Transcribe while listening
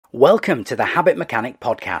Welcome to the Habit Mechanic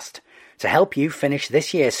podcast. To help you finish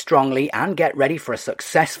this year strongly and get ready for a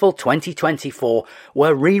successful 2024,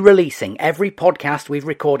 we're re-releasing every podcast we've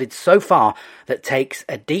recorded so far that takes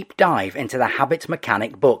a deep dive into the Habit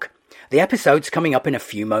Mechanic book. The episode's coming up in a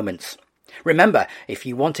few moments. Remember, if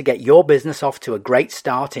you want to get your business off to a great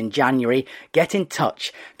start in January, get in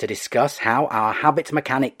touch to discuss how our Habit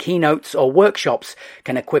Mechanic keynotes or workshops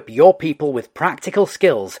can equip your people with practical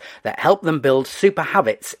skills that help them build super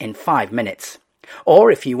habits in 5 minutes.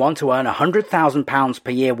 Or if you want to earn £100,000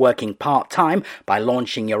 per year working part-time by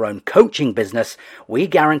launching your own coaching business, we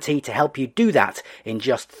guarantee to help you do that in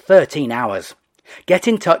just 13 hours. Get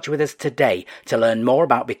in touch with us today to learn more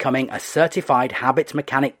about becoming a certified habit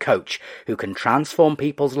mechanic coach who can transform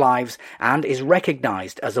people's lives and is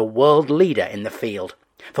recognized as a world leader in the field.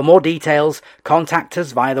 For more details, contact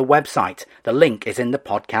us via the website. The link is in the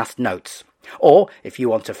podcast notes. Or, if you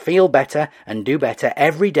want to feel better and do better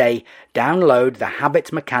every day, download the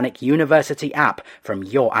Habit Mechanic University app from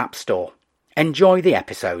your app store. Enjoy the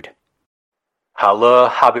episode. Hello,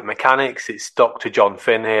 Habit Mechanics. It's Dr. John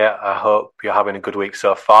Finn here. I hope you're having a good week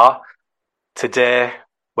so far. Today,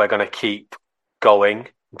 we're going to keep going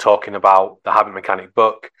and talking about the Habit Mechanic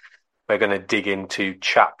book. We're going to dig into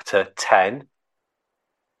chapter 10,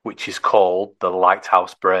 which is called The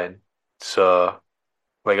Lighthouse Brain. So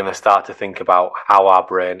we're going to start to think about how our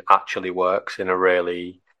brain actually works in a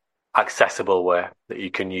really accessible way that you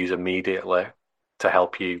can use immediately to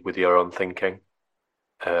help you with your own thinking.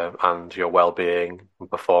 And your well-being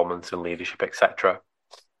and performance and leadership, etc.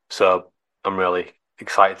 So I'm really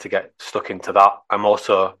excited to get stuck into that. I'm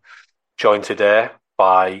also joined today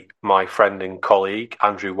by my friend and colleague,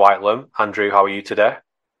 Andrew Whitelam. Andrew, how are you today?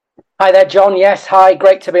 Hi there, John. Yes, hi.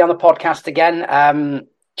 Great to be on the podcast again.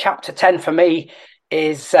 Chapter 10 for me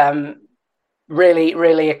is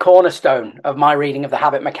really a cornerstone of my reading of the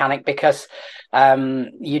Habit Mechanic because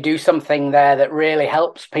you do something there that really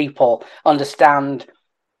helps people understand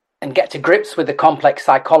and get to grips with the complex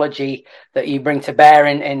psychology that you bring to bear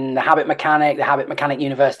in the Habit Mechanic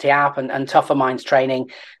University app and Tougher Minds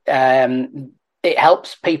training. It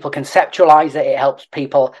helps people conceptualize it. It helps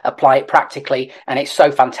people apply it practically. And it's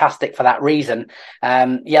so fantastic for that reason.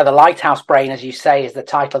 The Lighthouse Brain, as you say, is the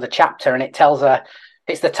title of the chapter. And it's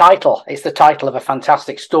the title of a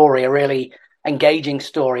fantastic story, a really engaging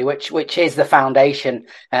story, which is the foundation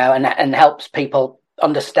and helps people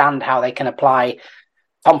understand how they can apply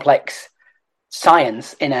complex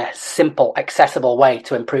science in a simple, accessible way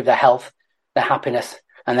to improve their health, their happiness,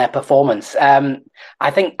 and their performance.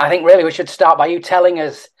 I think really we should start by you telling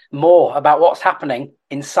us more about what's happening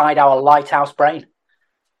inside our lighthouse brain.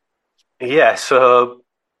 Yeah, so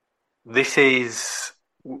this is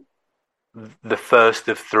the first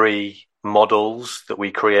of 3 models that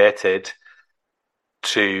we created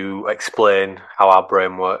to explain how our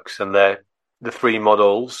brain works. And the 3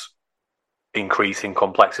 models increase in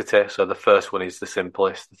complexity. So the first one is the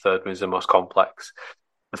simplest, the third one is the most complex.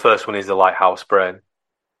 The first one is the lighthouse brain.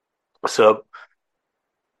 So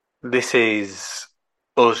this is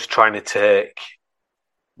us trying to take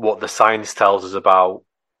what the science tells us about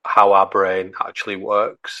how our brain actually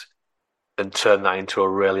works and turn that into a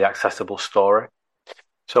really accessible story.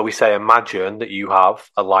 So we say, imagine that you have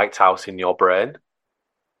a lighthouse in your brain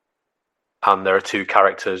and there are 2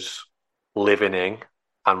 characters living in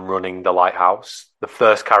and running the lighthouse. The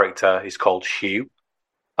first character is called Hugh.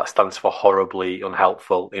 That stands for horribly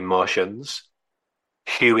unhelpful emotions.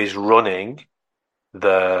 Hugh is running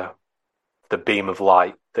the beam of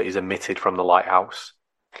light that is emitted from the lighthouse.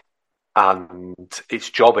 And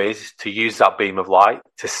its job is to use that beam of light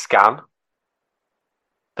to scan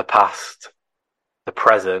the past, the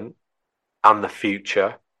present, and the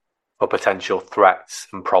future for potential threats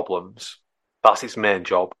and problems. That's its main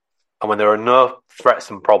job. And when there are no threats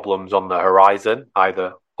and problems on the horizon,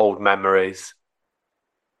 either old memories,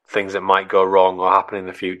 things that might go wrong or happen in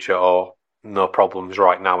the future, or no problems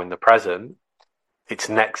right now in the present, its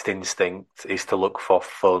next instinct is to look for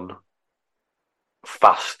fun,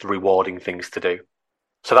 fast, rewarding things to do.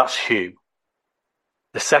 So that's Hugh.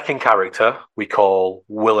 The second character we call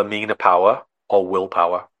Wilhelmina Power or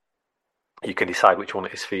Willpower. You can decide which one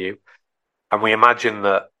it is for you. And we imagine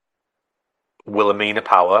that Wilhelmina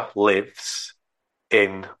Power lives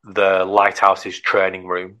in the lighthouse's training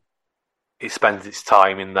room. It spends its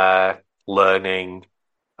time in there learning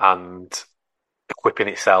and equipping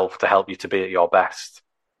itself to help you to be at your best.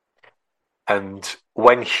 And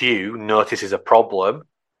when Hugh notices a problem,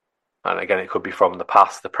 and again, it could be from the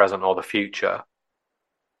past, the present, or the future,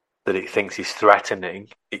 that it thinks is threatening,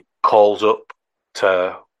 it calls up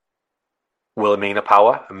to Wilhelmina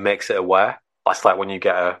Power and makes it aware. That's like when you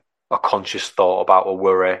get a conscious thought about a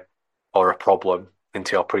worry or a problem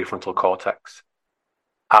into your prefrontal cortex.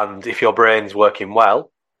 And if your brain's working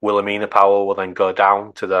well, Wilhelmina power will then go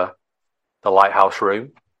down to the lighthouse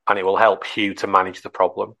room, and it will help Hugh to manage the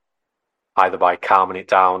problem, either by calming it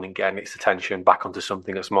down and getting its attention back onto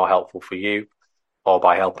something that's more helpful for you, or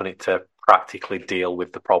by helping it to practically deal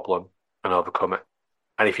with the problem and overcome it.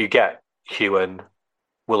 And if you get Hugh and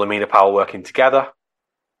Wilhelmina power working together,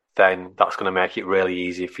 then that's going to make it really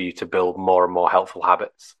easy for you to build more and more helpful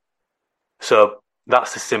habits. So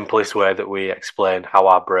that's the simplest way that we explain how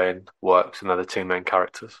our brain works, and they're the two main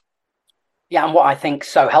characters. Yeah, and what I think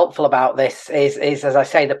so helpful about this is as I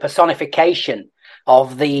say, the personification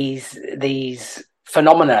of these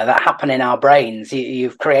phenomena that happen in our brains.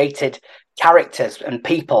 You've created characters and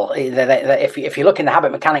people. If you look in the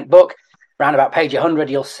Habit Mechanic book, around about page 100,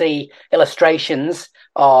 you'll see illustrations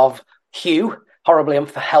of Hugh, horribly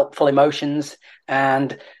unhelpful emotions,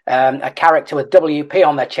 and a character with WP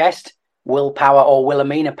on their chest, willpower or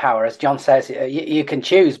Wilhelmina power. As John says, you can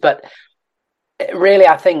choose. But really,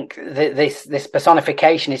 I think this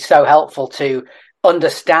personification is so helpful to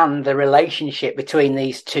understand the relationship between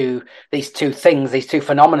these two things, these two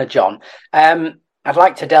phenomena, John. I'd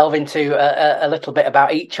like to delve into a little bit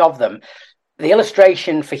about each of them. The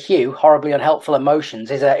illustration for Hugh, horribly unhelpful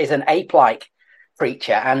emotions, is an ape-like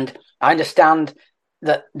creature, and I understand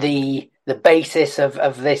that the basis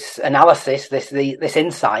of this analysis, this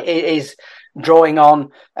insight, is drawing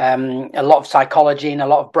on a lot of psychology and a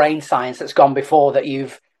lot of brain science that's gone before that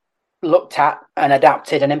you've looked at and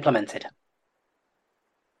adapted and implemented.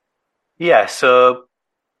 Yeah, so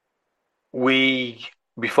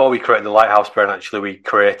before we created the Lighthouse Brain, actually, we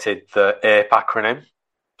created the APE acronym.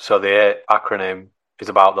 So the APE acronym is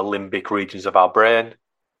about the limbic regions of our brain,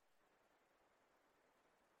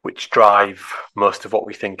 which drive most of what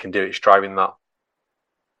we think and do. It's driving that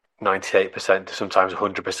 98% to sometimes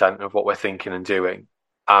 100% of what we're thinking and doing.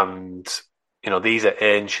 And, these are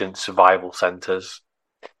ancient survival centers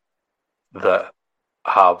that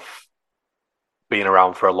have been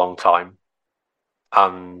around for a long time.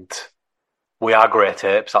 And we are great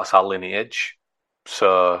apes, that's our lineage.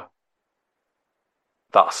 So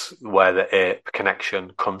that's where the ape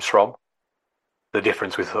connection comes from. The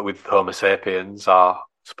difference with Homo sapiens, our, I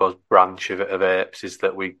suppose, branch of apes, is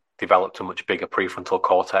that we developed a much bigger prefrontal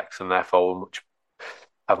cortex, and therefore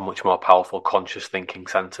have much more powerful conscious thinking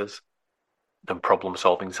centers and problem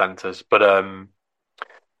solving centers. But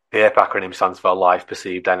the APE acronym stands for Life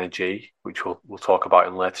Perceived Energy, which we'll talk about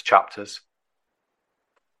in later chapters.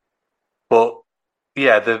 But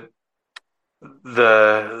yeah, the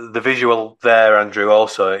visual there, Andrew,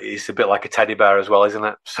 also is a bit like a teddy bear as well, isn't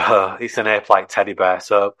it? So it's an ape-like teddy bear.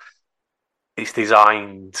 So it's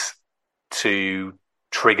designed to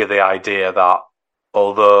trigger the idea that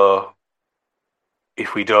although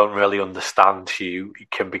if we don't really understand you, it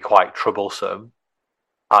can be quite troublesome,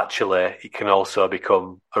 actually, it can also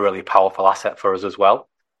become a really powerful asset for us as well.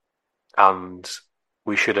 And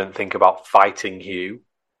we shouldn't think about fighting Hugh.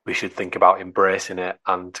 We should think about embracing it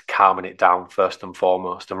and calming it down first and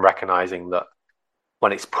foremost, and recognizing that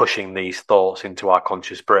when it's pushing these thoughts into our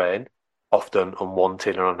conscious brain, often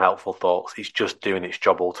unwanted and unhelpful thoughts, it's just doing its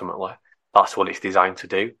job ultimately. That's what it's designed to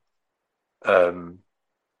do.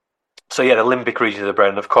 So yeah, the limbic region of the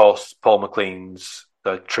brain, of course, Paul MacLean's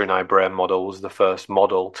the True 9 brain model was the first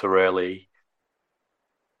model to really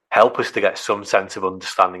help us to get some sense of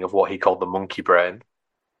understanding of what he called the monkey brain.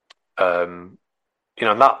 And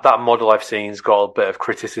that model I've seen has got a bit of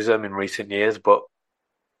criticism in recent years, but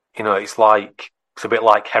it's a bit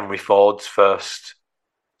like Henry Ford's first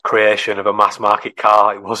creation of a mass market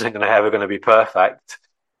car. It wasn't ever going to be perfect,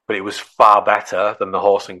 but it was far better than the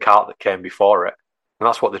horse and cart that came before it. And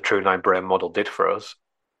that's what the True 9 brain model did for us.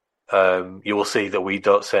 You will see that we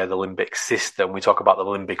don't say the limbic system, we talk about the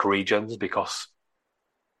limbic regions, because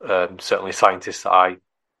certainly scientists that I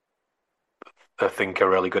think are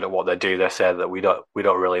really good at what they do, they say that we don't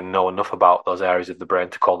really know enough about those areas of the brain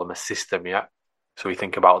to call them a system yet. So we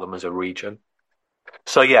think about them as a region.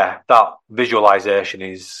 So yeah, that visualization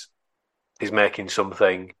is making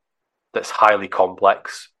something that's highly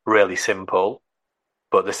complex really simple,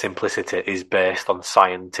 but the simplicity is based on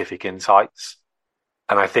scientific insights.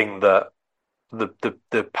 And I think that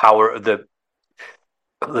the power of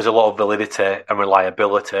there's a lot of validity and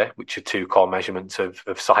reliability, which are two core measurements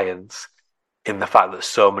of science, in the fact that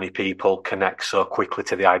so many people connect so quickly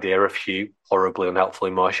to the idea of Hugh, horribly unhelpful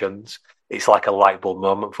emotions. It's like a light bulb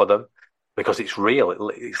moment for them, because it's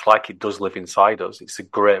real. It's like it does live inside us. It's a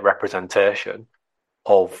great representation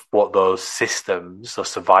of what those systems,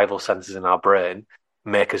 those survival centers in our brain,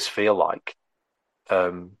 make us feel like.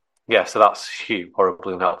 So that's Hugh,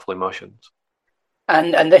 horribly unhelpful emotions.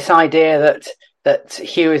 And this idea that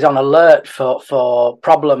Hugh is on alert for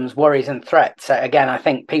problems, worries, and threats. Again, I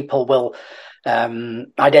think people will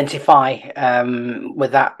identify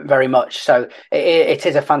with that very much. So it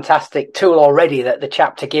is a fantastic tool already that the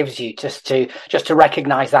chapter gives you just to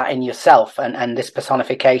recognise that in yourself, and this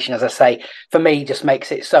personification, as I say, for me, just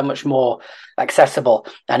makes it so much more accessible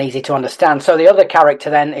and easy to understand. So the other character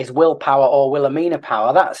then is Willpower, or Wilhelmina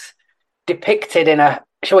Power. That's depicted in a,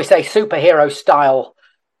 shall we say, superhero style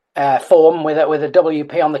form with a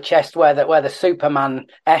WP on the chest where the Superman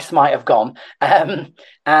S might have gone, and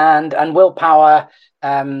Willpower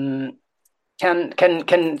can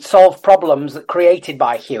solve problems created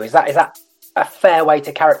by Hugh. Is that a fair way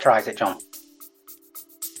to characterize it, John?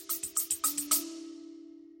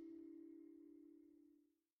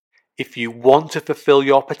 If you want to fulfill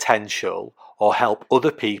your potential or help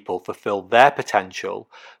other people fulfill their potential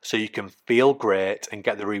so you can feel great and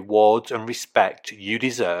get the rewards and respect you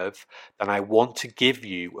deserve, then I want to give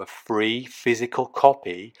you a free physical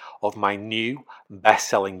copy of my new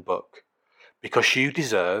best-selling book, Because You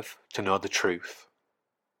Deserve to Know the Truth.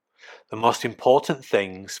 The most important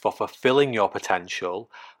things for fulfilling your potential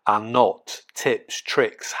are not tips,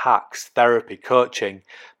 tricks, hacks, therapy, coaching,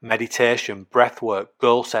 meditation, breathwork,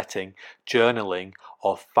 goal setting, journaling,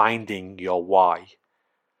 or finding your why.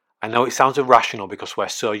 I know it sounds irrational because we're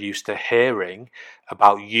so used to hearing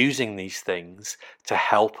about using these things to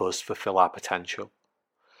help us fulfill our potential.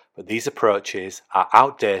 But these approaches are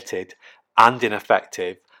outdated and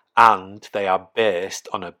ineffective, and they are based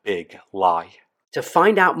on a big lie. To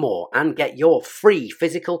find out more and get your free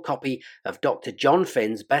physical copy of Dr. John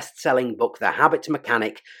Finn's best-selling book, The Habit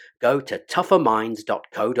Mechanic, go to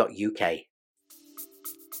tougherminds.co.uk.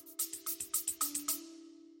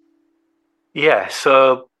 Yeah,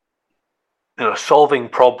 so solving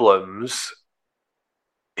problems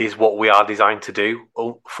is what we are designed to do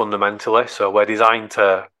fundamentally. So we're designed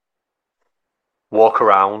to walk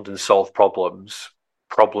around and solve problems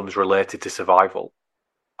related to survival,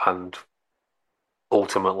 and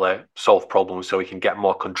ultimately solve problems so we can get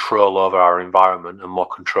more control over our environment and more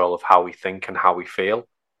control of how we think and how we feel.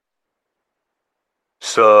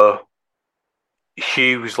 So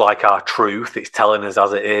Hugh's like our truth. It's telling us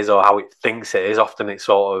as it is or how it thinks it is. Often it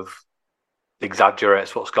sort of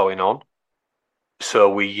exaggerates what's going on.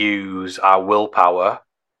 So we use our willpower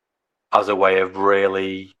as a way of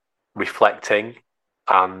really reflecting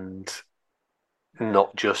and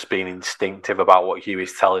not just being instinctive about what Hugh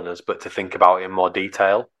is telling us, but to think about it in more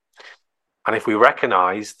detail. And if we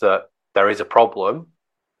recognize that there is a problem,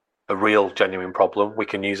 a real, genuine problem, we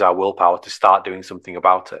can use our willpower to start doing something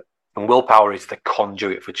about it. And willpower is the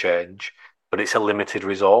conduit for change, but it's a limited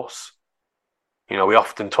resource. We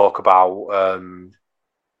often talk about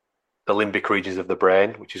the limbic regions of the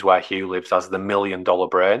brain, which is where Hugh lives, as the $1 million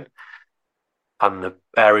brain. And the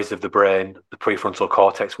areas of the brain, the prefrontal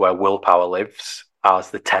cortex, where willpower lives,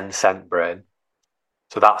 as the 10-cent brain.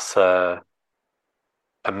 So that's a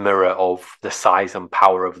mirror of the size and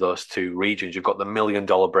power of those two regions. You've got the $1 million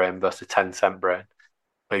brain versus the 10-cent brain.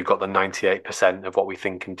 Or you've got the 98% of what we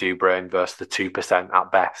think and do brain versus the 2%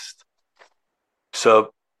 at best.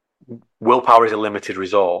 So willpower is a limited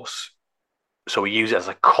resource. So we use it as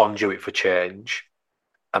a conduit for change.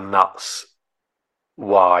 And that's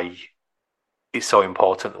why it's so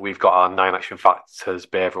important that we've got our 9 action factors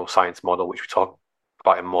behavioral science model, which we talk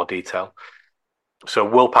about in more detail. So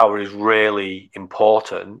willpower is really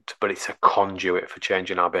important, but it's a conduit for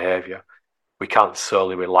changing our behavior. We can't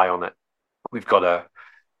solely rely on it. We've got to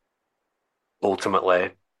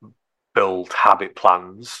ultimately build habit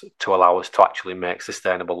plans to allow us to actually make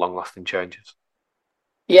sustainable, long-lasting changes.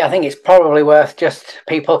 Yeah, I think it's probably worth just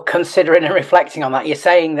people considering and reflecting on that. You're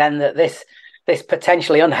saying then that this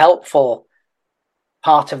potentially unhelpful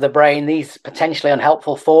part of the brain, these potentially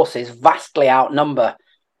unhelpful forces vastly outnumber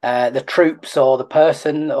the troops or the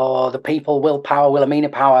person or the people, willpower, Wilhelmina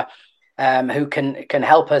power, who can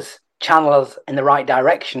help us, channel us in the right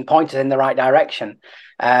direction, point us in the right direction.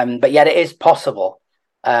 But yet it is possible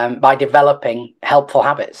by developing helpful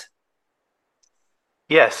habits.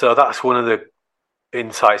 Yeah, so that's one of the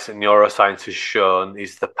insights that neuroscience has shown,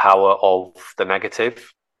 is the power of the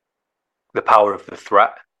negative, the power of the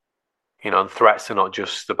threat. And threats are not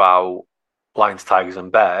just about lions, tigers,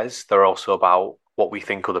 and bears. They're also about what we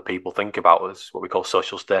think other people think about us, what we call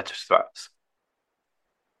social status threats.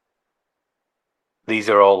 These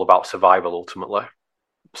are all about survival, ultimately.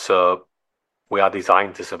 So we are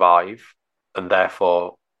designed to survive, and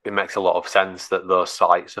therefore it makes a lot of sense that those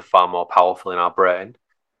sites are far more powerful in our brain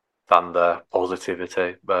than the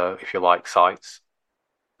positivity, if you like, sites.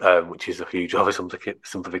 which is a huge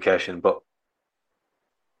oversimplification, but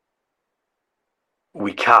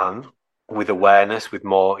we can, with awareness, with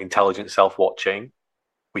more intelligent self-watching,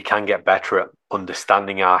 we can get better at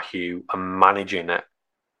understanding our hue and managing it.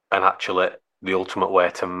 And actually, the ultimate way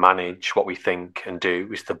to manage what we think and do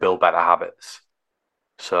is to build better habits.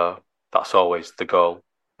 So that's always the goal.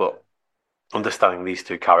 But understanding these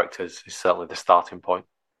two characters is certainly the starting point.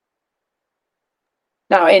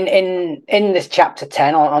 Now, in this chapter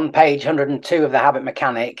 10 on page 102 of The Habit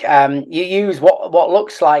Mechanic, you use what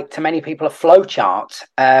looks like to many people a flow chart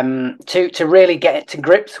to really get to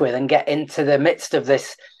grips with and get into the midst of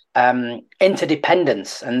this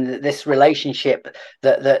interdependence and this relationship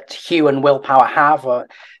that hue and willpower have,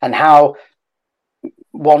 and how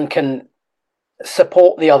one can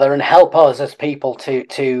support the other and help us as people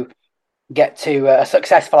to get to a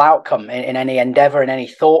successful outcome in any endeavor, in any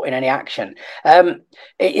thought, in any action.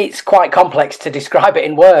 It's quite complex to describe it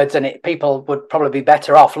in words, and people would probably be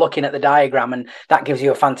better off looking at the diagram, and that gives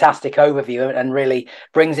you a fantastic overview and really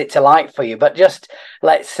brings it to light for you. But just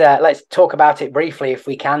let's talk about it briefly if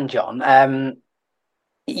we can, John.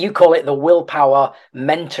 You call it the willpower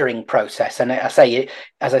mentoring process, and as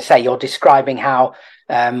I say, you're describing how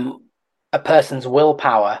a person's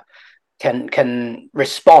willpower can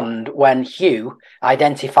respond when hue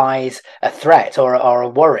identifies a threat or a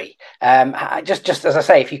worry. Just as I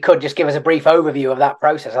say, if you could just give us a brief overview of that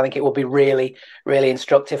process, I think it will be really, really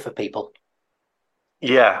instructive for people.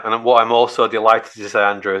 Yeah, and what I'm also delighted to say,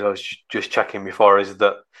 Andrew, as I was just checking before, is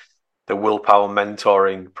that the willpower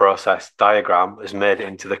mentoring process diagram has made it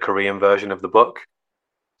into the Korean version of the book.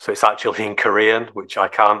 So it's actually in Korean, which I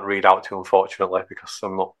can't read out to, unfortunately, because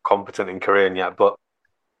I'm not competent in Korean yet. But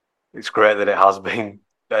it's great that it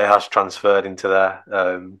has transferred into there,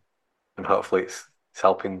 and hopefully it's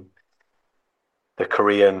helping the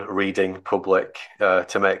Korean reading public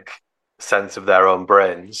to make sense of their own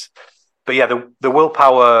brains. But yeah, the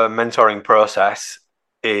willpower mentoring process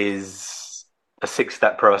is a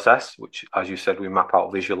 6-step process, which, as you said, we map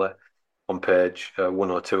out visually on page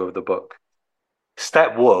 102 of the book.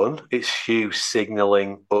 Step 1 is hue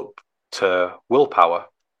signaling up to willpower.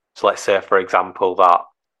 So let's say, for example, that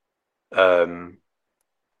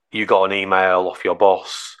you got an email off your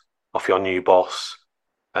boss, off your new boss,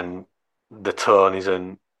 and the tone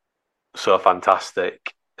isn't so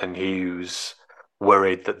fantastic, and Hugh's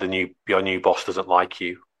worried that your new boss doesn't like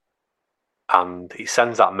you, and he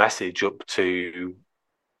sends that message up to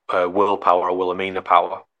willpower or Wilhelmina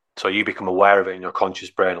power. So you become aware of it in your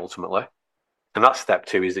conscious brain ultimately, and that's step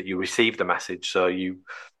 2, is that you receive the message, so you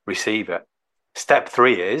receive it. Step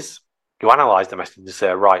 3 is you analyze the message and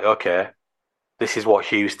say, right, okay, this is what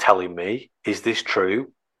Hugh's telling me. Is this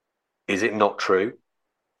true? Is it not true?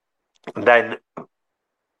 And then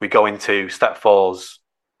we go into step 4's,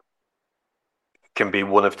 can be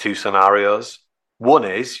one of 2 scenarios. One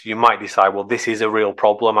is you might decide, well, this is a real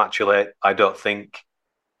problem. Actually, I don't think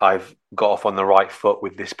I've got off on the right foot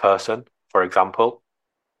with this person, for example.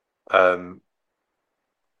 But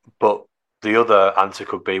the other answer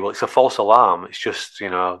could be, well, it's a false alarm. It's just,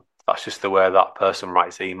 that's just the way that person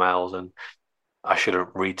writes emails, and I shouldn't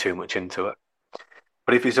read too much into it.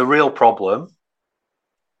 But if it's a real problem,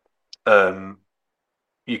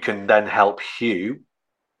 you can then help Hugh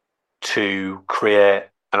to create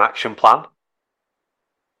an action plan.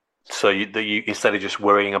 So you instead of just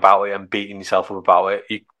worrying about it and beating yourself up about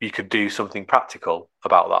it, you could do something practical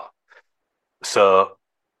about that. So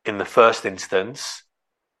in the first instance,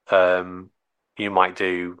 you might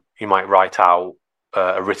write out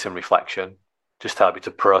a written reflection, just to help you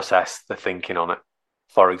to process the thinking on it.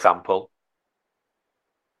 For example,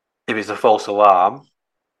 if it's a false alarm,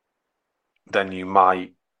 then you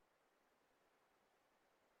might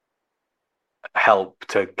help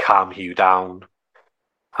to calm Hugh down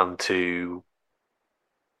and to,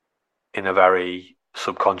 in a very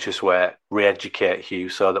subconscious way, re-educate Hugh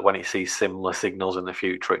so that when it sees similar signals in the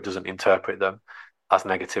future, it doesn't interpret them as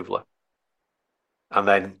negatively. And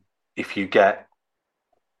then if you go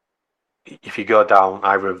down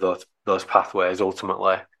either of those pathways,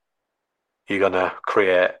 ultimately you're going to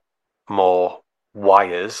create more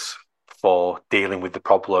wires for dealing with the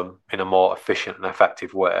problem in a more efficient and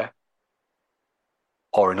effective way.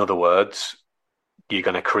 Or in other words, you're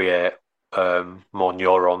going to create more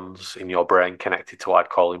neurons in your brain connected to what I'd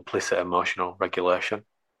call implicit emotional regulation,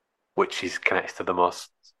 which is connected to the most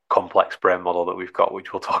complex brain model that we've got,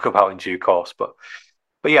 which we'll talk about in due course. But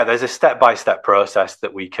yeah, there's a step-by-step process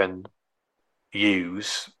that we can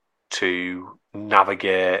use to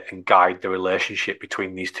navigate and guide the relationship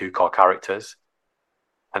between these 2 core characters.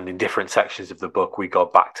 And in different sections of the book, we go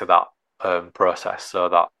back to that process so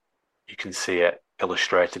that you can see it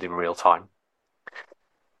illustrated in real time.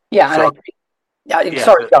 Yeah, so,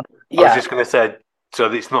 sorry, John. I was just going to say,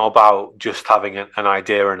 so it's not about just having an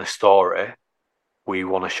idea and a story. We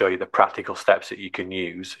want to show you the practical steps that you can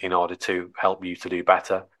use in order to help you to do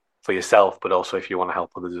better for yourself, but also if you want to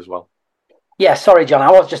help others as well. Yeah, sorry, John.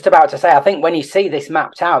 I was just about to say, I think when you see this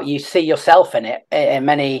mapped out, you see yourself in it in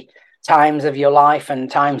many times of your life and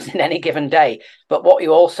times in any given day. But what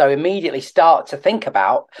you also immediately start to think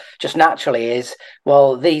about just naturally is,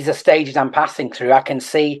 well, these are stages I'm passing through. I can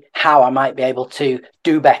see how I might be able to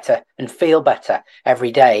do better and feel better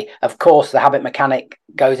every day. Of course, the habit mechanic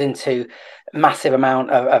goes into massive amount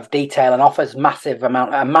of detail and offers a massive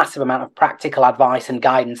amount of practical advice and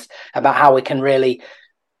guidance about how we can really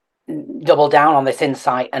double down on this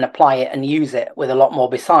insight and apply it and use it with a lot more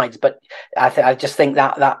besides. But I just think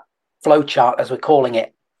that flow chart, as we're calling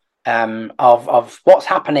it, of what's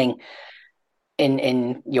happening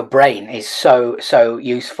in your brain is so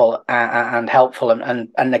useful and helpful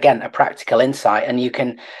and again a practical insight. And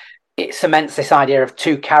it cements this idea of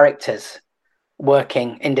two characters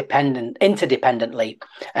working interdependently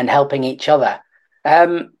and helping each other.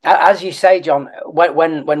 As you say, John,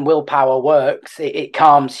 when willpower works, it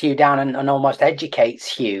calms Hugh down and almost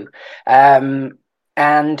educates Hugh.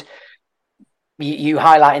 And you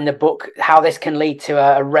highlight in the book how this can lead to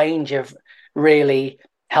a range of really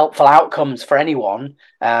helpful outcomes for anyone.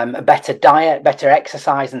 A better diet, better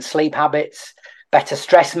exercise and sleep habits, better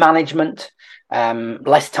stress management,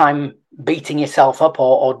 less time beating yourself up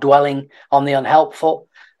or dwelling on the unhelpful,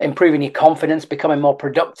 improving your confidence, becoming more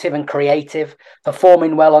productive and creative,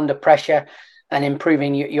 performing well under pressure, and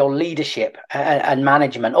improving your leadership and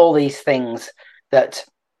management. All these things that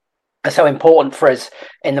are so important for us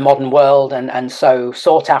in the modern world and so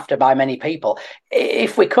sought after by many people.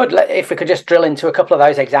 If we could just drill into a couple of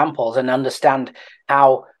those examples and understand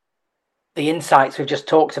how the insights we've just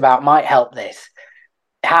talked about might help this.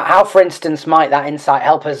 How, for instance, might that insight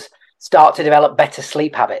help us start to develop better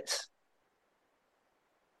sleep habits?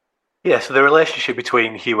 Yeah, so the relationship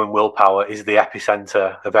between Hugh and willpower is the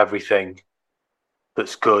epicenter of everything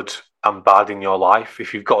that's good and bad in your life.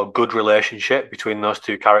 If you've got a good relationship between those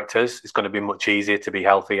two characters, it's going to be much easier to be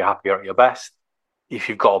healthier, happier at your best. If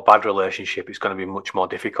you've got a bad relationship, it's going to be much more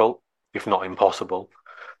difficult, if not impossible.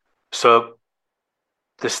 So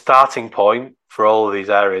the starting point for all of these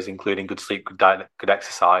areas, including good sleep, good diet, good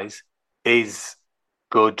exercise, is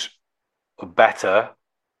good or better,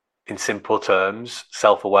 in simple terms,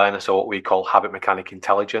 self-awareness, or what we call habit mechanic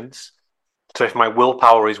intelligence. So if my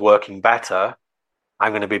willpower is working better,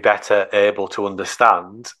 I'm going to be better able to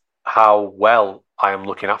understand how well I am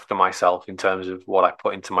looking after myself in terms of what I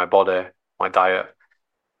put into my body, my diet,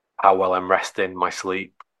 how well I'm resting, my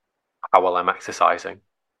sleep, how well I'm exercising.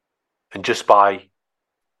 And just by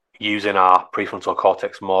using our prefrontal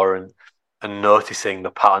cortex more and noticing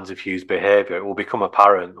the patterns of Hugh's behavior, it will become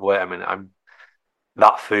apparent, wait a minute,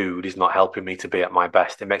 that food is not helping me to be at my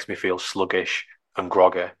best. It makes me feel sluggish and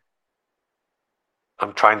groggy.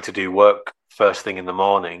 I'm trying to do work first thing in the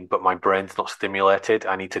morning, but my brain's not stimulated.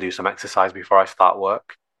 I need to do some exercise before I start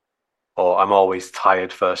work. Or I'm always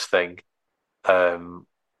tired first thing.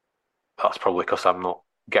 That's probably because I'm not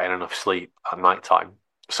getting enough sleep at night time.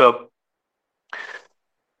 So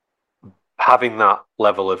having that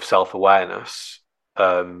level of self-awareness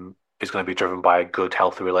is going to be driven by a good,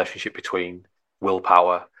 healthy relationship between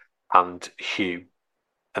willpower and Hugh.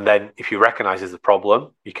 And then if you recognize there's a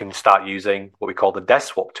problem, you can start using what we call the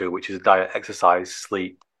DESWAP tool, which is a diet, exercise,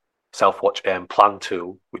 sleep, self-watch, and plan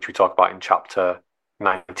tool, which we talk about in chapter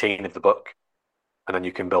 19 of the book. And then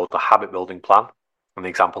you can build a habit building plan. And the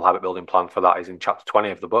example habit building plan for that is in chapter 20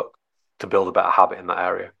 of the book, to build a better habit in that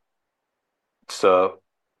area. So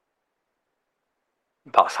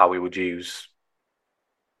that's how we would use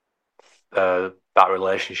that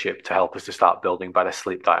relationship to help us to start building better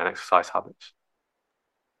sleep, diet, and exercise habits.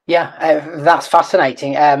 Yeah, that's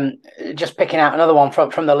fascinating. Just picking out another one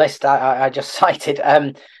from the list I just cited.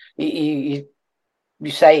 You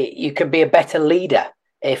say you could be a better leader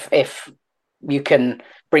if you can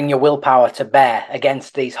bring your willpower to bear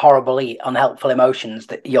against these horribly unhelpful emotions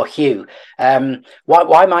that you're Hugh.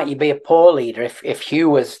 Why might you be a poor leader if Hugh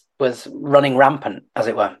was running rampant, as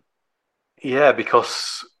it were? Yeah,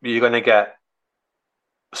 because you're going to get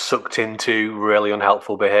sucked into really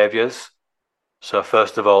unhelpful behaviors. So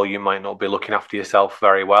first of all, you might not be looking after yourself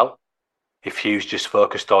very well. If Hugh's just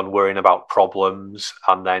focused on worrying about problems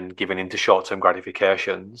and then giving into short-term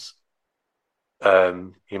gratifications,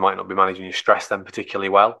 you might not be managing your stress then particularly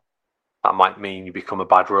well. That might mean you become a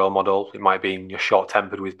bad role model. It might mean you're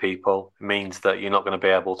short-tempered with people. It means that you're not going to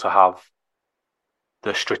be able to have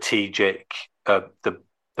the strategic, the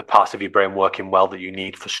parts of your brain working well that you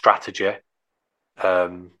need for strategy,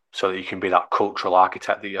 so that you can be that cultural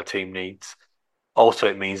architect that your team needs. Also,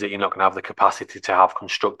 it means that you're not going to have the capacity to have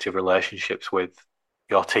constructive relationships with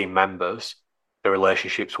your team members, the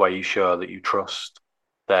relationships where you show that you trust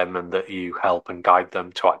them and that you help and guide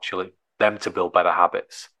them to build better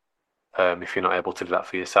habits. If you're not able to do that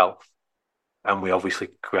for yourself, and we have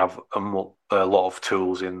a lot of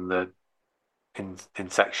tools in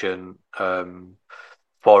section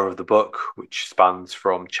 4 of the book, which spans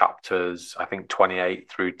from chapters, I think,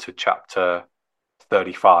 28 through to chapter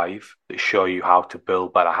 35, that show you how to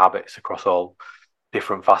build better habits across all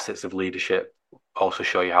different facets of leadership. Also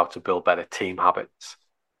show you how to build better team habits.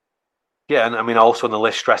 Yeah, and I mean, also on the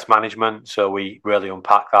list, stress management. So we really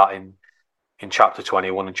unpack that in chapter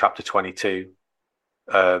 21 and chapter 22.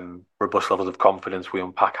 Robust levels of confidence. We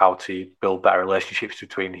unpack how to build better relationships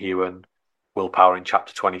between Hugh and willpower in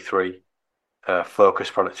chapter 23. Focus,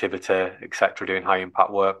 productivity, etc. Doing high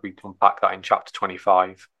impact work. We unpack that in chapter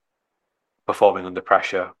 25. Performing under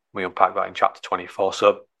pressure. We unpack that in chapter 24.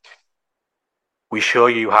 So we show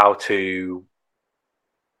you how to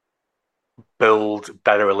build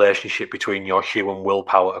better relationship between your Hugh and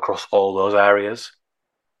willpower across all those areas,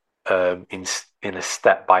 in a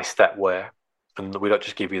step-by-step way. And we don't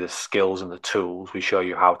just give you the skills and the tools, we show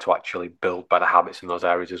you how to actually build better habits in those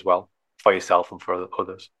areas as well, for yourself and for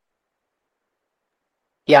others.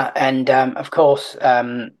 Yeah, and of course,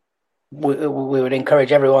 we would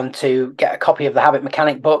encourage everyone to get a copy of the Habit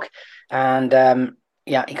Mechanic book. And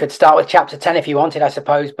yeah, you could start with chapter 10 if you wanted, I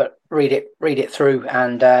suppose, but read it through,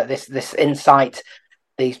 and this insight,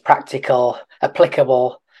 these practical,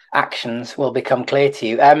 applicable actions will become clear to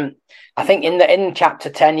you. I think in chapter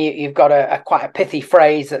 10, you've got a quite a pithy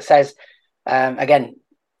phrase that says, again,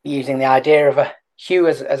 using the idea of a Hugh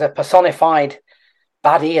as a personified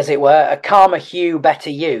baddie, as it were, a calmer Hugh, better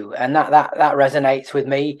you, and that resonates with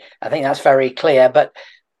me. I think that's very clear. But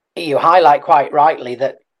you highlight quite rightly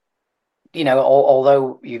that, you know,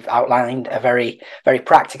 although you've outlined a very, very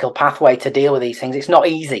practical pathway to deal with these things, it's not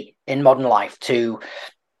easy in modern life to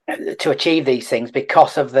achieve these things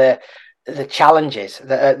because of the challenges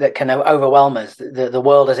that can overwhelm us. The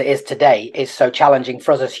world as it is today is so challenging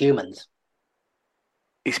for us as humans.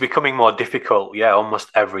 It's becoming more difficult, yeah,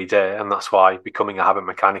 almost every day, and that's why becoming a habit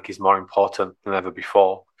mechanic is more important than ever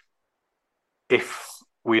before. If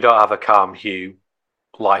we don't have a calm Hugh,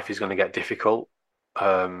 life is going to get difficult.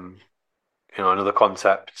 Another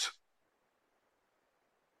concept,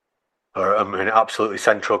 or an absolutely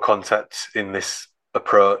central concept in this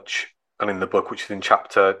approach and in the book, which is in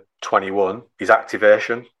chapter 21, is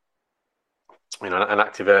activation. And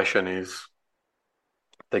activation is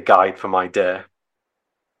the guide for my day,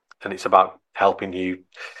 and it's about helping you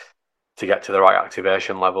to get to the right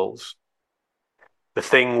activation levels. The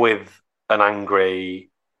thing with an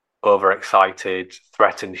angry, overexcited,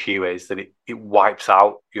 threatened Hugh is that it wipes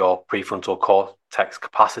out your prefrontal cortex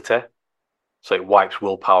capacity. So it wipes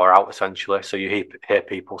willpower out, essentially. So you hear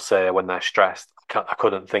people say when they're stressed, I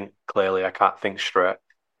couldn't think clearly, I can't think straight.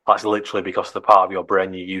 That's literally because the part of your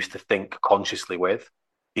brain you used to think consciously with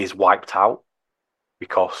is wiped out,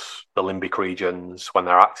 because the limbic regions, when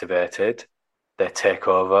they're activated, they take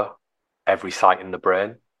over every site in the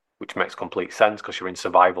brain, which makes complete sense because you're in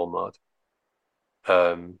survival mode.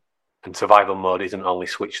 And survival mode isn't only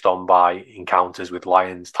switched on by encounters with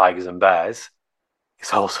lions, tigers, and bears.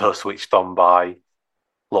 It's also switched on by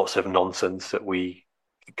lots of nonsense that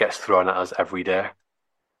gets thrown at us every day,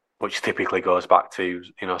 which typically goes back to,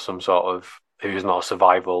 some sort of, if it's not a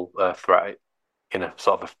survival threat in a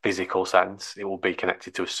sort of a physical sense, it will be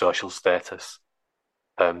connected to a social status,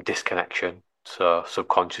 disconnection. So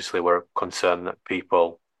subconsciously, we're concerned that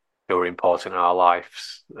people who are important in our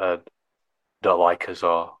lives don't like us,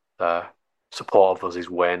 or their support of us is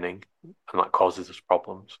waning, and that causes us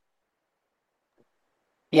problems.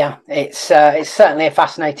 Yeah, it's certainly a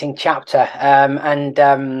fascinating chapter, and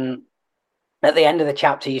at the end of the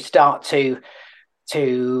chapter, you start to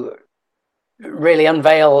really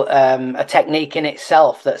unveil a technique in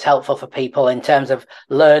itself that's helpful for people in terms of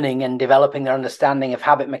learning and developing their understanding of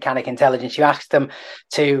habit mechanic intelligence. You ask them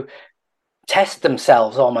to test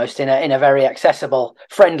themselves almost in a very accessible,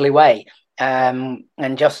 friendly way, and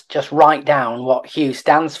just write down what Hugh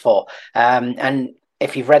stands for. And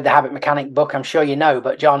if you've read the Habit Mechanic book, I'm sure you know.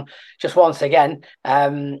 But John, just once again,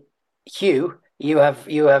 Hugh, you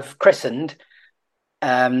have christened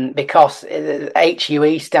because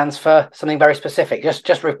HUE stands for something very specific.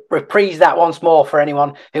 Just reprise that once more for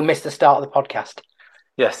anyone who missed the start of the podcast.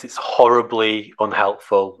 Yes, it's horribly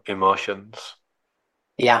unhelpful emotions.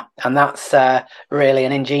 Yeah, and that's really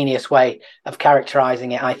an ingenious way of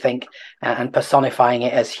characterizing it, I think, and personifying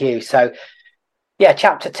it as Hugh. So, yeah,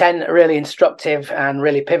 chapter 10, really instructive and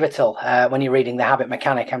really pivotal when you're reading The Habit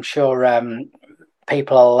Mechanic. I'm sure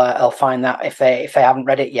people will find that if they haven't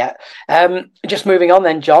read it yet. Just moving on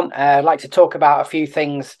then, John, I'd like to talk about a few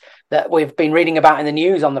things that we've been reading about in the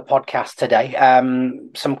news on the podcast today.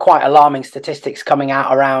 Some quite alarming statistics coming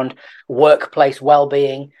out around workplace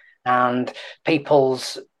well-being and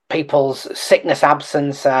people's sickness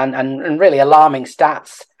absence and really alarming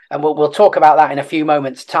stats. And we'll talk about that in a few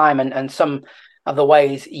moments' time and some of the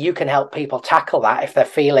ways you can help people tackle that if they're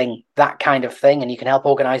feeling that kind of thing, and you can help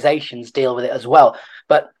organizations deal with it as well.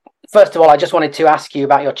 But first of all, I just wanted to ask you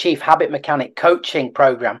about your Chief Habit Mechanic coaching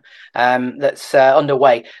program that's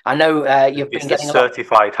underway. I know you've been getting the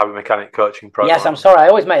Certified Habit Mechanic coaching program. Yes, I'm sorry, I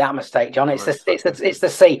always make that mistake, John. It's the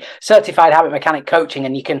C, Certified Habit Mechanic Coaching,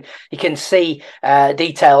 and you can see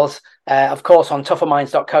details, of course, on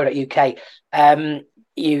tougherminds.co.uk.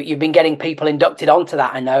 You've been getting people inducted onto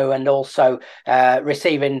that, I know, and also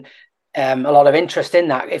receiving a lot of interest in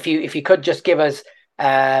that. If you could just give us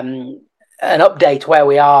an update where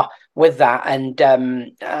we are with that, and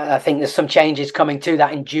I think there's some changes coming to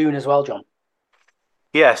that in June as well, John.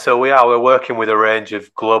 Yeah, so we're working with a range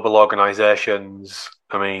of global organizations.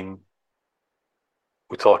 I mean,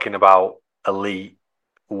 we're talking about elite,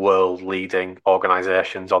 world-leading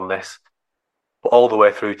organizations on this, but all the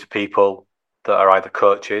way through to people that are either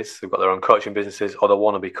coaches, they've got their own coaching businesses, or they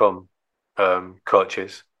want to become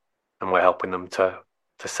coaches, and we're helping them to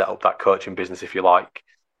set up that coaching business, if you like.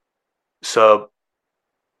 So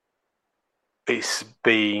it's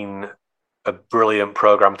been a brilliant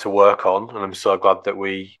program to work on, and I'm so glad that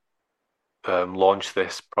we launched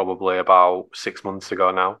this probably about 6 months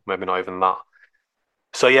ago now, maybe not even that.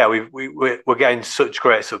 So yeah, we're getting such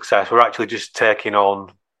great success. We're actually just taking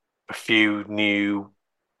on a few new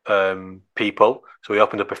people. So we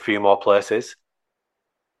opened up a few more places,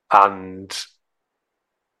 and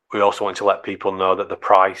we also want to let people know that the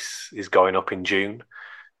price is going up in June.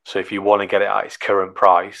 So if you want to get it at its current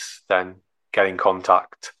price, then get in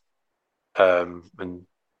contact, and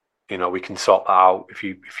we can sort that out if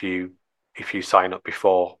you sign up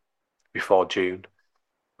before June.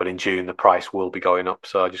 But in June the price will be going up.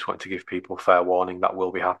 So I just want to give people fair warning that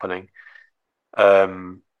will be happening.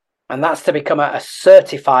 And that's to become a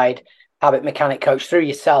certified habit mechanic coach through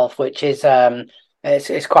yourself, which is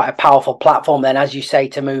it's quite a powerful platform then, as you say,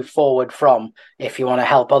 to move forward from if you want to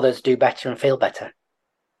help others do better and feel better.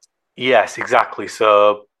 Yes, exactly.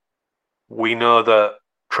 So we know that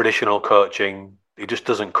traditional coaching, it just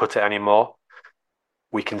doesn't cut it anymore.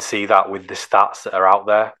 We can see that with the stats that are out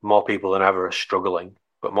there. More people than ever are struggling,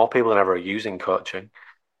 but more people than ever are using coaching.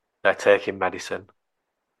 They're taking medicine.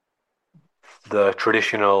 These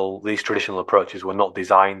traditional approaches were not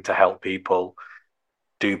designed to help people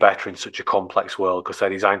do better in such a complex world, because they're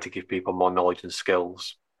designed to give people more knowledge and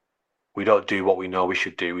skills. We don't do what we know we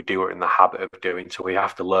should do. We do it in the habit of doing. So we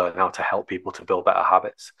have to learn how to help people to build better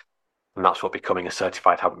habits. And that's what becoming a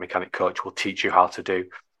certified habit mechanic coach will teach you how to do.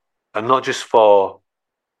 And not just for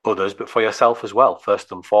others, but for yourself as well,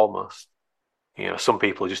 first and foremost. Some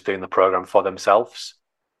people are just doing the program for themselves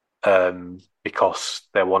because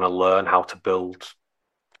they want to learn how to build,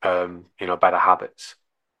 better habits.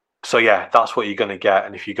 So yeah, that's what you're going to get.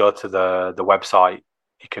 And if you go to the website,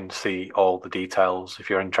 you can see all the details. If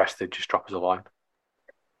you're interested, just drop us a line.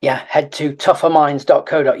 Yeah, head to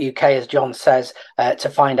tougherminds.co.uk, as John says, to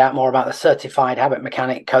find out more about the certified habit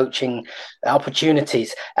mechanic coaching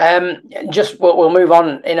opportunities. We'll move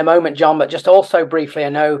on in a moment, John, but just also briefly, I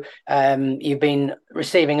know you've been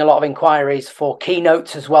receiving a lot of inquiries for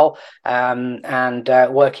keynotes as well, and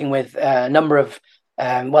working with a number of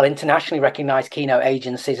internationally recognized keynote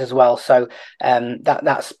agencies as well. So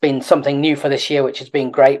that's been something new for this year, which has been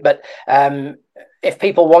great. But if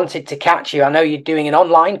people wanted to catch you, I know you're doing an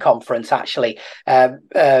online conference actually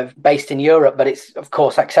based in Europe, but it's of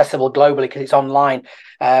course accessible globally because it's online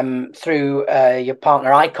through your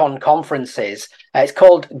partner Icon Conferences. It's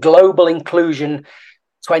called Global Inclusion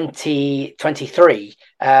 2023.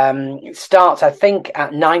 It starts, I think,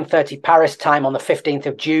 at 9:30 Paris time on the 15th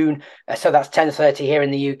of June. So that's 10:30 here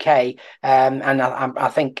in the UK. And I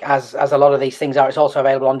think as a lot of these things are, it's also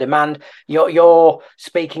available on demand. You're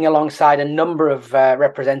speaking alongside a number of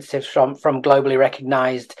representatives from globally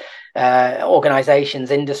recognized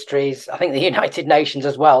organizations, industries, I think the United Nations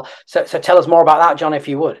as well. So tell us more about that, John, if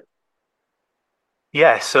you would.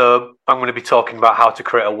 Yeah, so I'm going to be talking about how to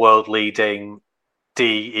create a world-leading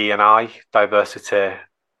DE&I, diversity,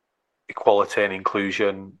 equality, and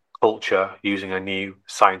inclusion culture using a new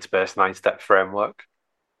science-based 9-step framework.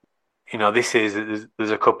 There's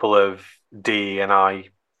a couple of DE&I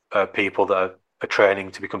people that are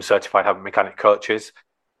training to become certified habit mechanic coaches.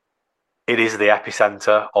 It is the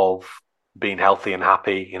epicenter of being healthy and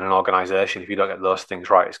happy in an organization. If you don't get those things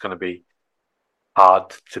right, it's going to be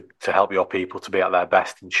hard to help your people to be at their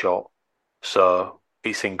best, in short. So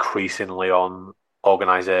it's increasingly on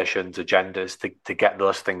organizations' agendas to get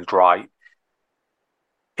those things right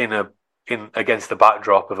in against the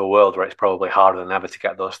backdrop of a world where it's probably harder than ever to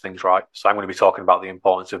get those things right. So I'm going to be talking about the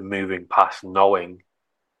importance of moving past knowing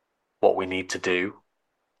what we need to do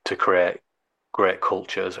to create great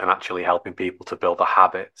cultures and actually helping people to build the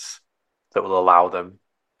habits that will allow them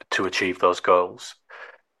to achieve those goals.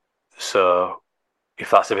 So if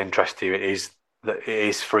that's of interest to you, it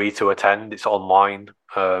is free to attend. It's online,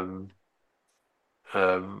 and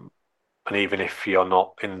even if you're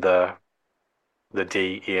not in the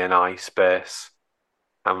DE&I space,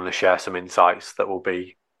 I'm going to share some insights that will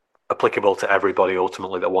be applicable to everybody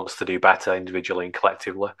ultimately that wants to do better individually and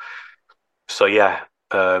collectively. So yeah,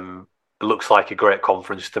 it looks like a great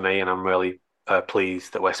conference to me, and I'm really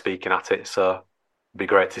pleased that we're speaking at it. So it'd be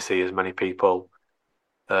great to see as many people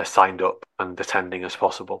signed up and attending as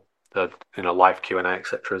possible. Live Q&A,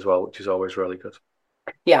 etc. as well, which is always really good.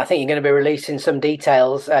 Yeah, I think you're going to be releasing some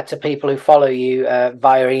details to people who follow you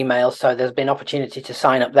via email. So there's been opportunity to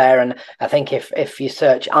sign up there. And I think if you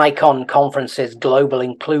search Icon Conferences Global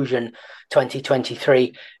Inclusion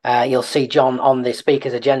 2023, you'll see John on the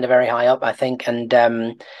speaker's agenda very high up, I think. And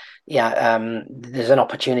there's an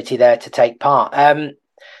opportunity there to take part.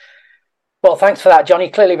 Well, thanks for that, Johnny.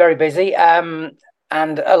 Clearly very busy.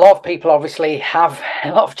 And a lot of people obviously have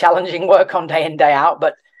a lot of challenging work on day in, day out.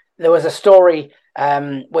 But there was a story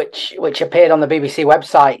which appeared on the BBC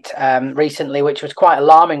website recently, which was quite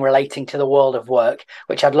alarming, relating to the world of work,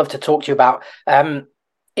 which I'd love to talk to you about.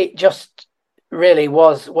 It just really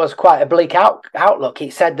was quite a bleak outlook.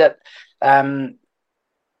 It said that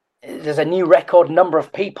there's a new record number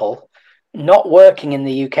of people not working in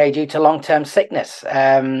the UK due to long-term sickness.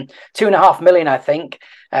 2.5 million, I think.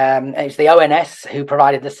 It's the ONS who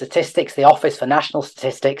provided the statistics, the Office for National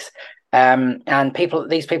Statistics. And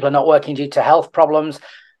these people are not working due to health problems.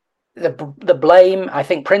 The blame, I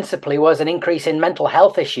think, principally was an increase in mental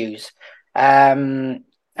health issues, and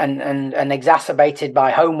exacerbated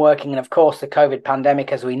by home working and, of course, the COVID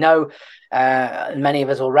pandemic, as we know, many of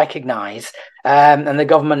us will recognise. And the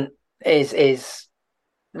government is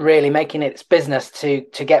really making it its business to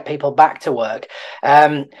get people back to work.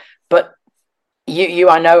 But you,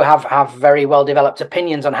 I know, have very well developed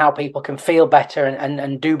opinions on how people can feel better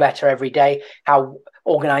and do better every day, how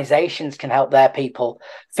organizations can help their people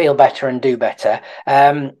feel better and do better.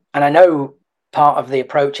 And I know part of the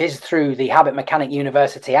approach is through the Habit Mechanic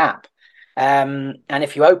University app. And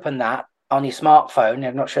if you open that on your smartphone,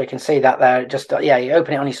 I'm not sure you can see that there, you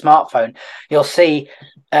open it on your smartphone, you'll see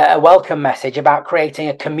a welcome message about creating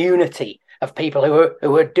a community of people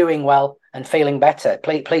who are doing well and feeling better.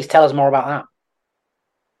 Please tell us more about that.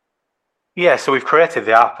 Yeah, so we've created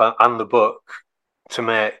the app and the book to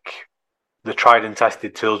make the tried and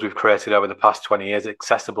tested tools we've created over the past 20 years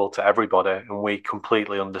accessible to everybody. And we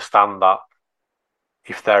completely understand that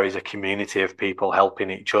if there is a community of people helping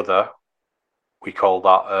each other, we call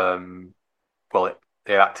that, it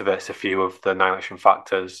activates a few of the 9 action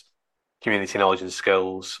factors: community knowledge and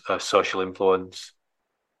skills, social influence.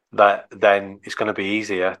 That then it's going to be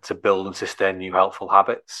easier to build and sustain new helpful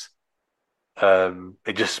habits.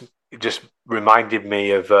 It just reminded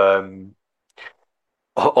me of on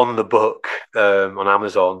the book on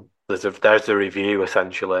Amazon. There's a review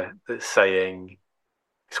essentially that's saying,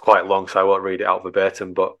 it's quite long, so I won't read it out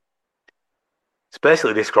verbatim, but it's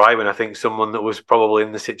basically describing, I think, someone that was probably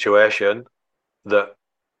in the situation that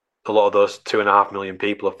a lot of those 2.5 million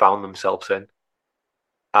people have found themselves in,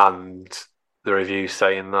 and the review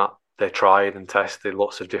saying that they tried and tested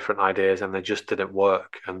lots of different ideas and they just didn't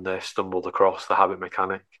work, and they stumbled across the Habit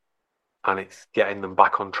Mechanic, and it's getting them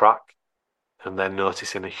back on track, and they're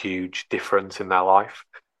noticing a huge difference in their life.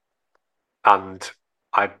 And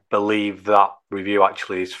I believe that review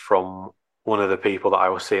actually is from one of the people that I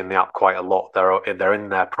will see in the app quite a lot. They're in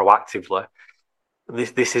there proactively.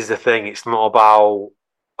 This is the thing. It's not about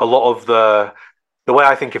a lot of the way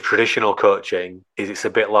I think of traditional coaching is it's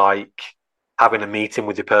a bit like having a meeting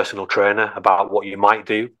with your personal trainer about what you might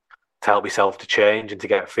do to help yourself to change and to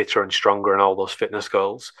get fitter and stronger and all those fitness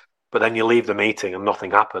goals. But then you leave the meeting and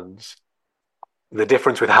nothing happens. The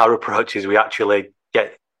difference with our approach is we actually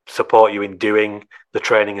support you in doing the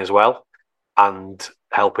training as well, and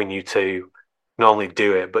helping you to not only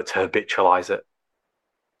do it but to habitualize it.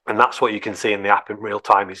 And that's what you can see in the app in real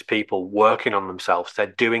time, is people working on themselves. They're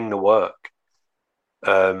doing the work.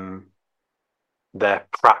 They're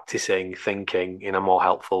practicing thinking in a more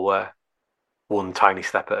helpful way, one tiny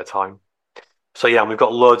step at a time. So yeah, and we've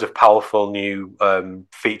got loads of powerful new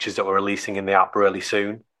features that we're releasing in the app really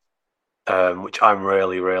soon, which I'm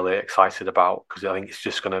really, really excited about, because I think it's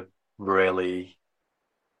just going to really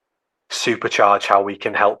supercharge how we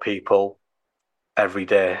can help people every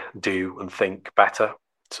day do and think better.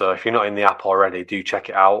 So if you're not in the app already, do check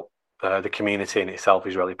it out. The community in itself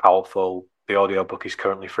is really powerful. The audiobook is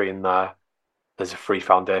currently free in there. There's a free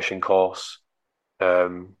foundation course.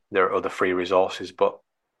 There are other free resources, but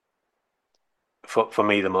for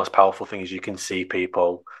me, the most powerful thing is you can see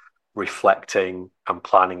people reflecting and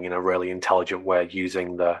planning in a really intelligent way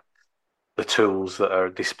using the tools that are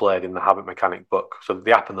displayed in the Habit Mechanic book. So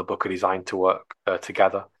the app and the book are designed to work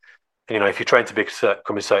together. And, if you're trying to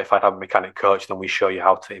become a certified Habit Mechanic coach, then we show you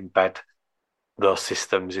how to embed those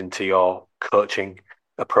systems into your coaching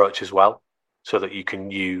approach as well, so that you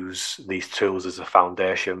can use these tools as a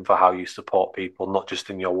foundation for how you support people, not just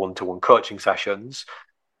in your one-to-one coaching sessions,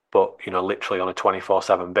 but literally on a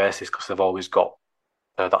 24/7 basis, because they've always got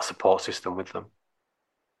that support system with them.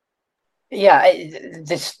 Yeah,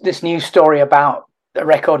 this news story about a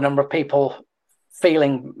record number of people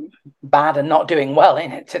feeling bad and not doing well,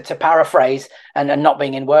 in it, to paraphrase, and not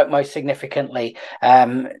being in work most significantly,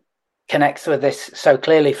 connects with this so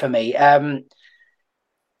clearly for me.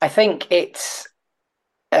 I think it's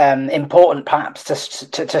important perhaps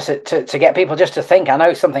to get people just to think. I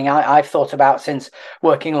know something I've thought about since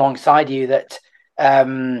working alongside you, that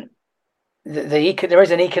there is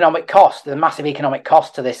an economic cost, the massive economic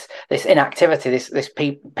cost to this inactivity, this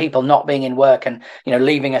people not being in work, and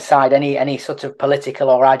leaving aside any sort of political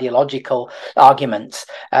or ideological arguments,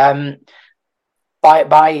 by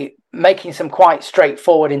making some quite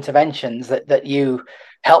straightforward interventions that you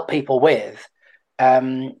help people with.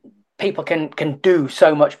 People can do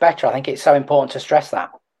so much better. I think it's so important to stress that.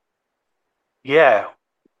 Yeah,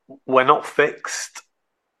 we're not fixed.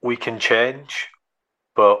 We can change,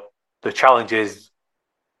 but the challenge is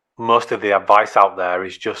most of the advice out there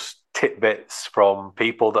is just tidbits from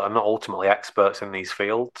people that are not ultimately experts in these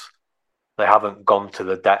fields. They haven't gone to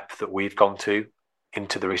the depth that we've gone to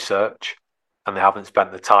into the research, and they haven't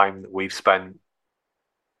spent the time that we've spent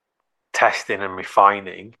testing and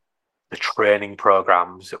refining the training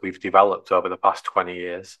programs that we've developed over the past 20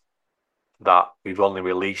 years, that we've only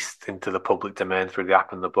released into the public domain through the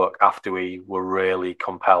app and the book after we were really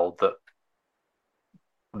compelled that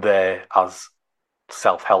they, as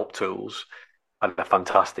self-help tools, had a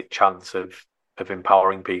fantastic chance of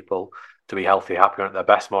empowering people to be healthy, happier, and at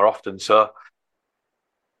their best more often. So,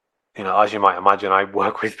 as you might imagine, I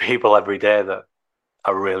work with people every day that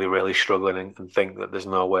are really, really struggling and think that there's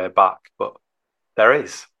no way back, but there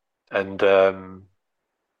is. And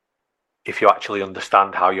if you actually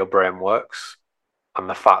understand how your brain works, and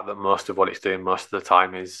the fact that most of what it's doing most of the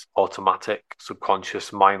time is automatic,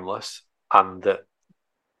 subconscious, mindless, and that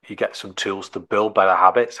you get some tools to build better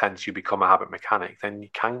habits, hence you become a habit mechanic, then you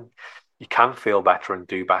can feel better and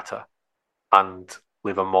do better and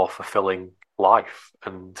live a more fulfilling life.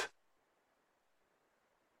 And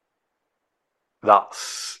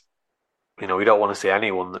that's, we don't want to see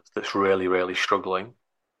anyone that's really, really struggling.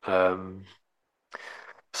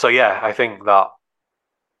 So yeah, I think that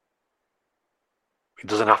it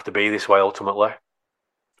doesn't have to be this way ultimately.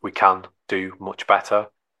 We can do much better.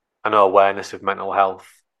 I know awareness of mental health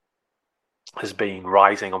has been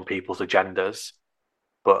rising on people's agendas,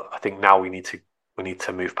 but I think now we need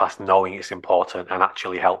to move past knowing it's important and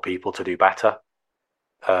actually help people to do better.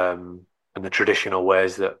 And the traditional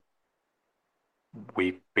ways that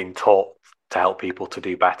we've been taught to help people to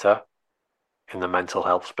do better in the mental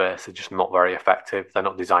health space are just not very effective. They're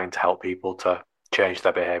not designed to help people to change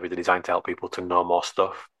their behavior. They're designed to help people to know more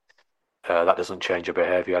stuff. That doesn't change your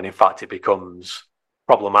behavior. And in fact, it becomes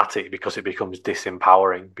problematic because it becomes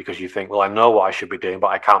disempowering, because you think, well, I know what I should be doing, but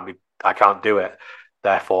I can't do it.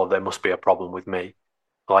 Therefore, there must be a problem with me.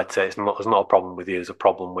 Well, I'd say there's not a problem with you. There's a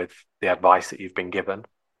problem with the advice that you've been given.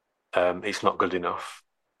 It's not good enough.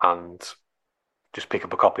 And just pick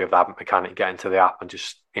up a copy of the Habit Mechanic, get into the app, and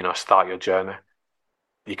just start your journey.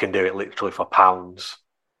 You can do it literally for pounds.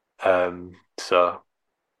 So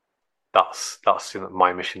that's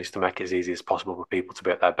my mission, is to make it as easy as possible for people to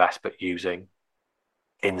be at their best, but using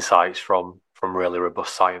insights from really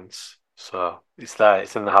robust science. So it's there.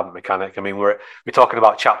 It's in the Habit Mechanic. I mean, we're talking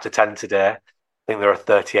about chapter 10 today. think there are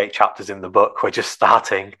 38 chapters in the book. We're just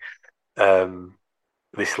starting.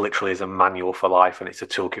 This literally is a manual for life, and it's a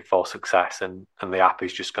toolkit for success, and the app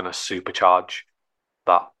is just going to supercharge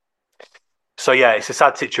that. So yeah, it's a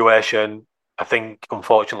sad situation. I think,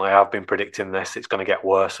 unfortunately, I've been predicting this. It's going to get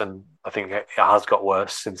worse, and I think it has got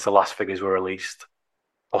worse since the last figures were released,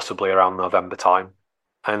 possibly around November time.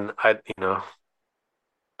 And I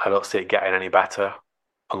don't see it getting any better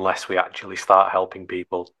unless we actually start helping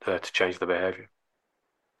people to change their behaviour.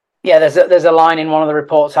 Yeah, there's a line in one of the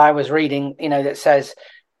reports I was reading, that says,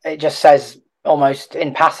 it just says almost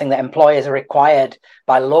in passing that employers are required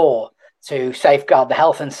by law to safeguard the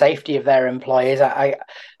health and safety of their employees. I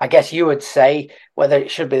guess you would say, whether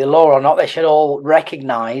it should be the law or not, they should all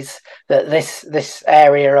recognise that this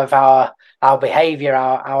area of our behaviour,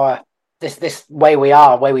 our this way we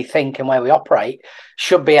are, way we think, and way we operate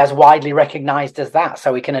should be as widely recognised as that,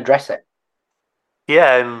 so we can address it.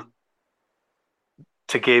 Yeah, and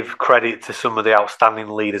to give credit to some of the outstanding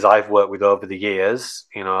leaders I've worked with over the years,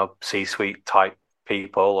 C-suite type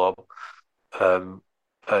people or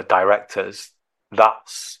directors,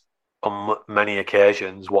 that's on many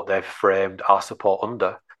occasions what they've framed our support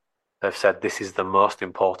under. They've said this is the most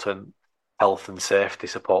important health and safety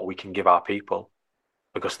support we can give our people,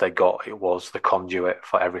 because it was the conduit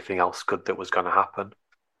for everything else good that was going to happen.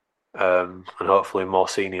 And hopefully more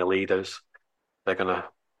senior leaders, they're going to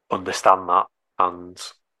understand that and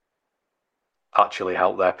actually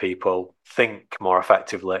help their people think more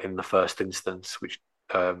effectively in the first instance, which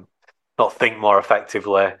not think more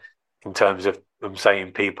effectively in terms of them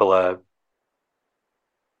saying people are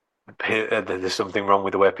there's something wrong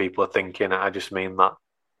with the way people are thinking. I just mean that,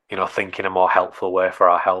 think in a more helpful way for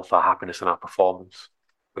our health, our happiness and our performance,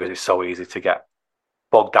 because it's so easy to get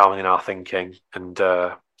bogged down in our thinking and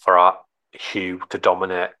for our hue to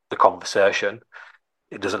dominate the conversation.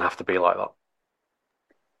 It doesn't have to be like that.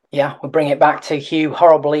 Yeah, we'll bring it back to Hugh,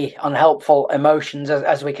 horribly unhelpful emotions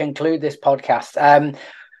as we conclude this podcast.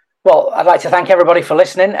 Well, I'd like to thank everybody for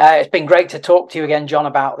listening. It's been great to talk to you again, John,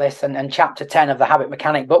 about this and chapter 10 of the Habit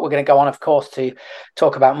Mechanic book. We're going to go on, of course, to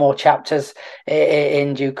talk about more chapters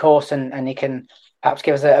in due course, and you can perhaps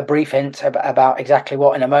give us a brief hint about exactly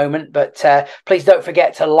what in a moment. But please don't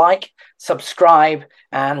forget to like, subscribe,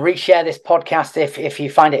 and reshare this podcast if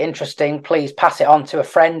you find it interesting. Please pass it on to a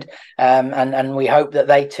friend, and we hope that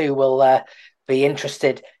they too will be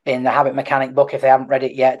interested in the Habit Mechanic book if they haven't read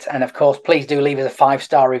it yet. And of course, please do leave us a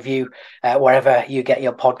 5-star review wherever you get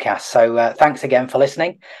your podcast. So thanks again for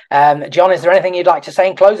listening. John, is there anything you'd like to say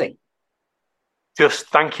in closing? Just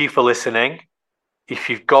thank you for listening. If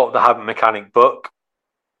you've got the Habit Mechanic book,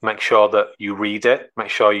 make sure that you read it. Make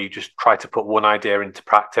sure you just try to put one idea into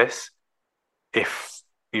practice. If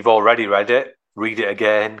you've already read it, read it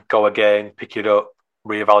again, go again, pick it up,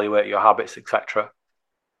 reevaluate your habits, etc.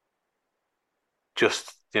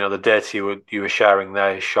 Just, the data you were sharing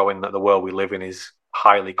there is showing that the world we live in is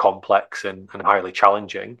highly complex and highly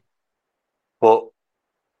challenging. But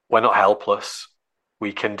we're not helpless.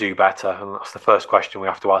 We can do better. And that's the first question we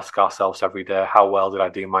have to ask ourselves every day. How well did I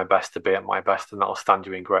do my best to be at my best? And that'll stand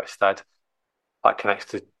you in great stead. That connects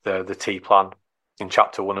to the T plan in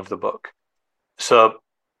chapter 1 of the book. So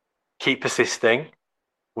keep persisting.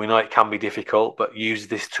 We know it can be difficult, but use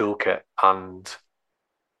this toolkit and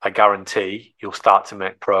I guarantee you'll start to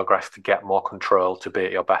make progress to get more control, to be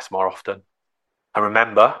at your best more often. And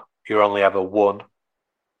remember, you're only ever one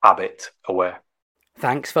habit away.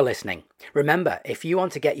 Thanks for listening. Remember, if you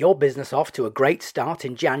want to get your business off to a great start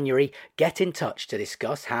in January, get in touch to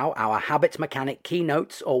discuss how our Habit Mechanic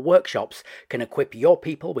keynotes or workshops can equip your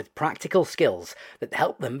people with practical skills that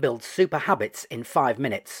help them build super habits in 5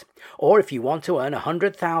 minutes. Or if you want to earn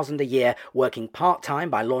 $100,000 a year working part-time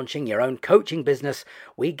by launching your own coaching business,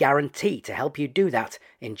 we guarantee to help you do that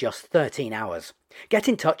in just 13 hours. Get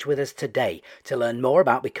in touch with us today to learn more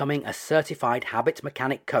about becoming a certified Habit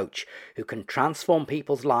Mechanic coach who can transform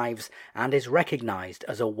people's lives and is recognized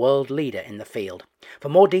as a world leader in the field. For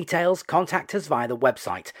more details, contact us via the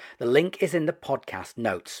website. The link is in the podcast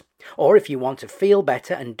notes. Or if you want to feel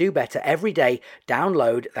better and do better every day,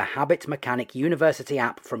 download the Habit Mechanic University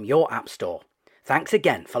app from your app store. Thanks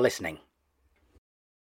again for listening.